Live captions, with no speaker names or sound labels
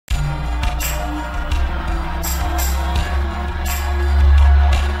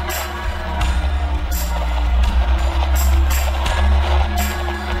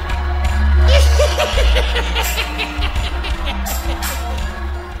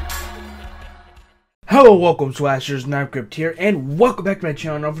Hello, welcome Slashers, Knifecrypt here, and welcome back to my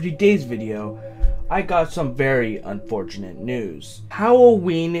channel. Now for today's video, I got some very unfortunate news.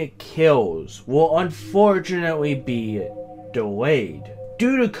 Halloween Kills will unfortunately be delayed.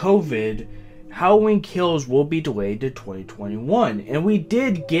 Due to COVID, Halloween Kills will be delayed to 2021, and we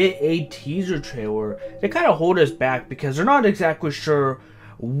did get a teaser trailer that kind of hold us back because they're not exactly sure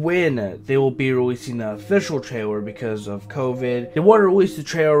when they will be releasing the official trailer because of COVID. They want to release the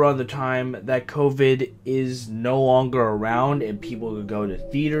trailer around the time that COVID is no longer around and people can go to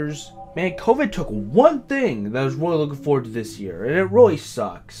theaters. Man, COVID took one thing that I was really looking forward to this year, and it really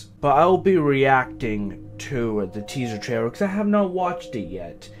sucks. But I will be reacting to the teaser trailer because I have not watched it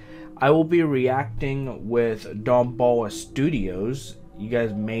yet. I will be reacting with Don Balla Studios. You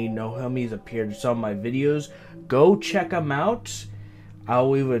guys may know him. He's appeared in some of my videos. Go check him out.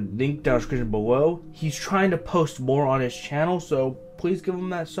 I'll leave a link down in the description below. He's trying to post more on his channel, so please give him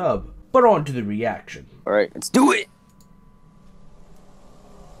that sub. But on to the reaction. Alright, let's do it!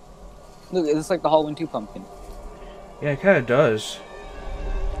 Look, it looks like the Halloween 2 pumpkin. Yeah, it kind of does.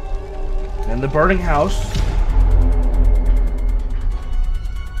 And the burning house.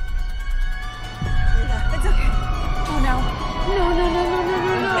 Yeah, it's okay. Oh no. No, no, no, no, no,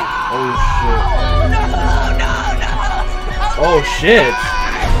 no, no. Oh shit. Oh no, no, no. Oh shit.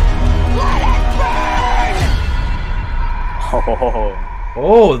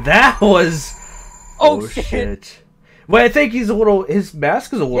 Oh, that was. Oh shit. Well, I think he's a little. His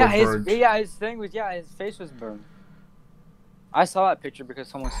mask is a little burned. His thing was, his face was burned. I saw that picture because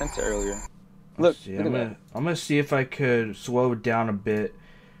someone sent it earlier. Look, I'm gonna see if I could slow it down a bit.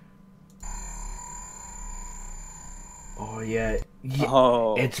 Oh yeah.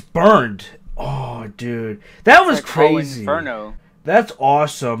 Oh. It's burned. Oh, dude, that was like crazy. Inferno. That's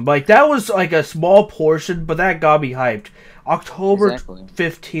awesome. Like, that was like a small portion, but that got me hyped. October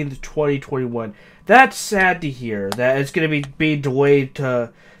 15th, 2021. That's sad to hear that it's going to be delayed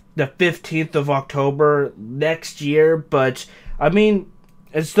to the 15th of October next year. But I mean,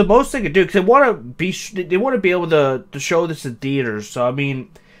 it's the most they could do because they want to be able to show this in theaters. So I mean,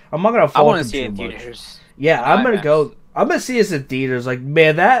 I'm not going to fault them too much. Theaters. Yeah, I'm going to go. I'm going to see this in theaters. Like,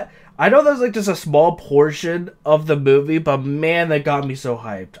 man, I know that's like just a small portion of the movie, but man, that got me so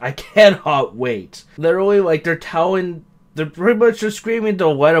hyped. I cannot wait. Literally, like, they're pretty much just screaming to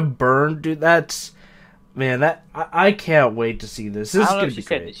let him burn, dude. That's, man, I can't wait to see this. This is gonna be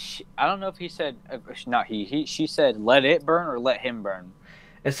great. I don't know if he said, she said let it burn or let him burn.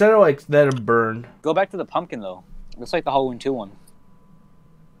 Instead of like let him burn. Go back to the pumpkin though. Looks like the Halloween 2 one.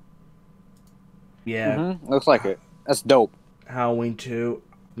 Yeah. Looks like it. That's dope. Halloween 2.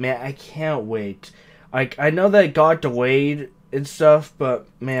 Man, I can't wait. Like, I know that it got delayed and stuff, but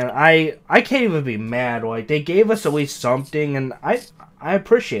man, I can't even be mad. Like, they gave us at least something, and I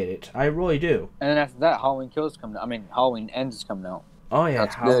appreciate it. I really do. And then after that, Halloween Kills coming out. I mean, Halloween Ends is coming out. Oh yeah,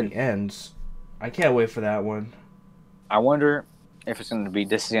 that's Halloween good. Ends. I can't wait for that one. I wonder if it's going to be.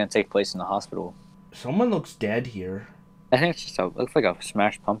 This is going to take place in the hospital. Someone looks dead here. I think it's just looks like a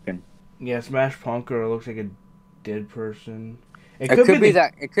smashed pumpkin. Yeah, smashed punker. It looks like a dead person. It could be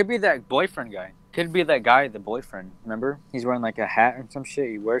that. It could be that boyfriend guy. Could be that guy, the boyfriend. Remember? He's wearing like a hat and some shit.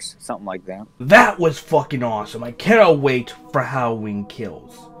 He wears something like that. That was fucking awesome. I cannot wait for Halloween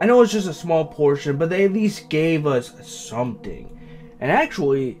Kills. I know it's just a small portion, but they at least gave us something. And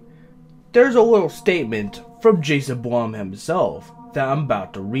actually, there's a little statement from Jason Blum himself that I'm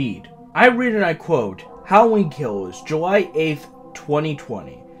about to read. I read and I quote, Halloween Kills, July 8th,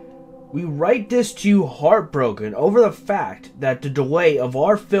 2020. We write this to you heartbroken over the fact that the delay of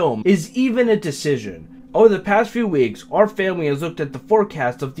our film is even a decision. Over the past few weeks, our family has looked at the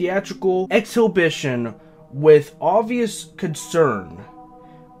forecast of theatrical exhibition with obvious concern.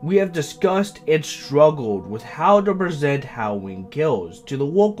 We have discussed and struggled with how to present Halloween Kills to the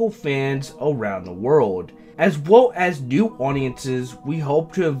local fans around the world, as well as new audiences we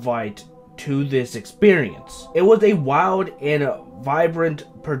hope to invite to this experience. It was a wild and vibrant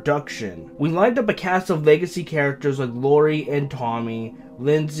production. We lined up a cast of legacy characters like Lori and Tommy,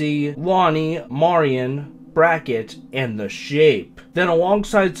 Lindsay, Lonnie, Marion, Brackett, and The Shape. Then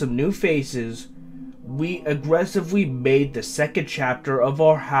alongside some new faces, we aggressively made the second chapter of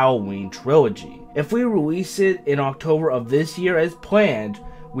our Halloween trilogy. If we release it in October of this year as planned,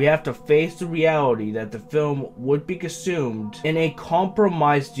 we have to face the reality that the film would be consumed in a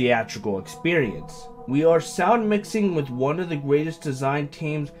compromised theatrical experience. We are sound mixing with one of the greatest design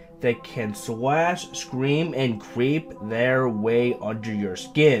teams that can slash, scream, and creep their way under your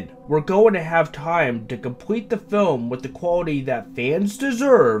skin. We're going to have time to complete the film with the quality that fans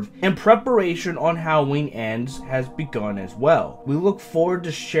deserve, and preparation on Halloween Ends has begun as well. We look forward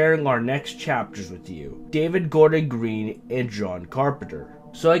to sharing our next chapters with you, David Gordon Green and John Carpenter.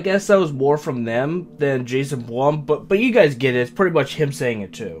 So I guess that was more from them than Jason Blum, but you guys get it. It's pretty much him saying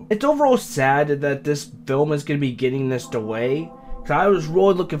it too. It's overall sad that this film is going to be getting this delay, because I was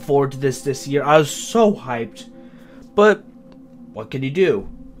really looking forward to this year. I was so hyped, but what can you do?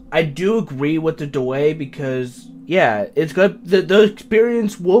 I do agree with the delay because, yeah, it's good. The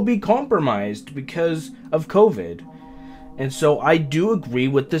experience will be compromised because of COVID. And so I do agree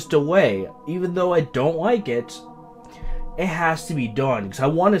with this delay. Even though I don't like it, it has to be done. Because I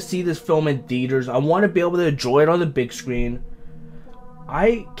want to see this film in theaters. I want to be able to enjoy it on the big screen.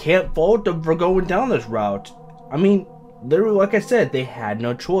 I can't fault them for going down this route. I mean, literally, like I said, they had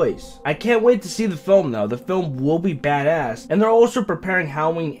no choice. I can't wait to see the film, though. The film will be badass. And they're also preparing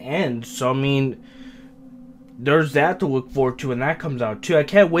Halloween Ends. So, I mean, there's that to look forward to, and that comes out too. I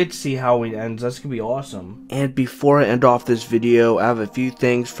can't wait to see Halloween Ends. That's gonna be awesome. And before I end off this video, I have a few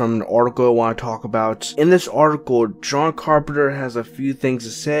things from an article I want to talk about. In this article, John Carpenter has a few things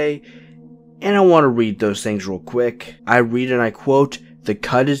to say, and I want to read those things real quick. I read and I quote, "The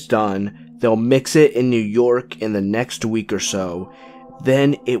cut is done. They'll mix it in New York in the next week or so.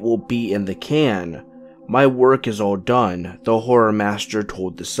 Then it will be in the can. My work is all done," the horror master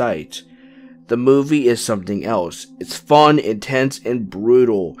told the site. "The movie is something else. It's fun, intense, and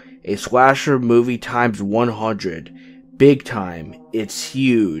brutal. A slasher movie times 100. Big time. It's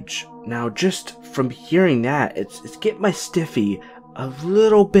huge." Now, just from hearing that, it's getting my stiffy a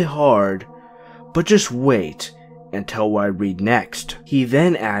little bit hard. But just wait until what I read next. He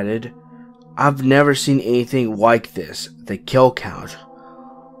then added, "I've never seen anything like this. The kill count.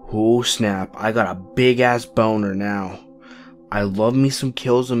 Oh snap, I got a big ass boner now. I love me some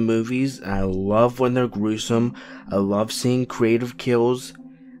kills in movies, and I love when they're gruesome. I love seeing creative kills.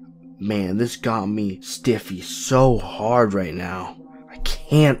 Man, this got me stiffy so hard right now. I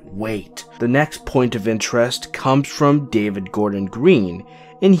can't wait." The next point of interest comes from David Gordon Green,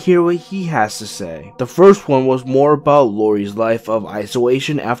 and hear what he has to say. The first one was more about Laurie's life of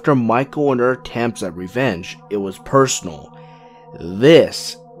isolation after Michael and her attempts at revenge. It was personal.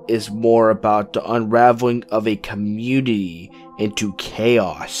 This is more about the unraveling of a community into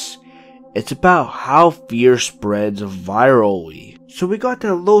chaos. It's about how fear spreads virally. So we got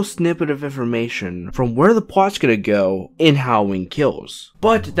that little snippet of information from where the plot's gonna go in Halloween Kills.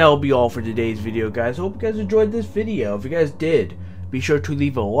 But that'll be all for today's video, guys. I hope you guys enjoyed this video. If you guys did, be sure to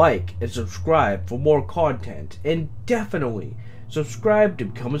leave a like and subscribe for more content. And definitely subscribe to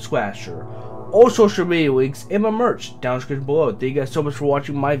become a slasher. All social media links and my merch down in the description below. Thank you guys so much for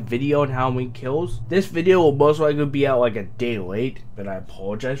watching my video on Halloween Kills. This video will most likely be out like a day late, but I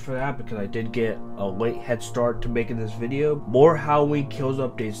apologize for that because I did get a late head start to making this video. More Halloween Kills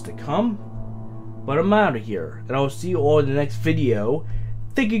updates to come, but I'm out of here, and I will see you all in the next video.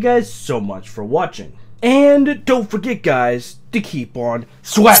 Thank you guys so much for watching. And don't forget, guys, to keep on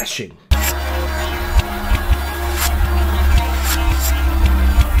slashing.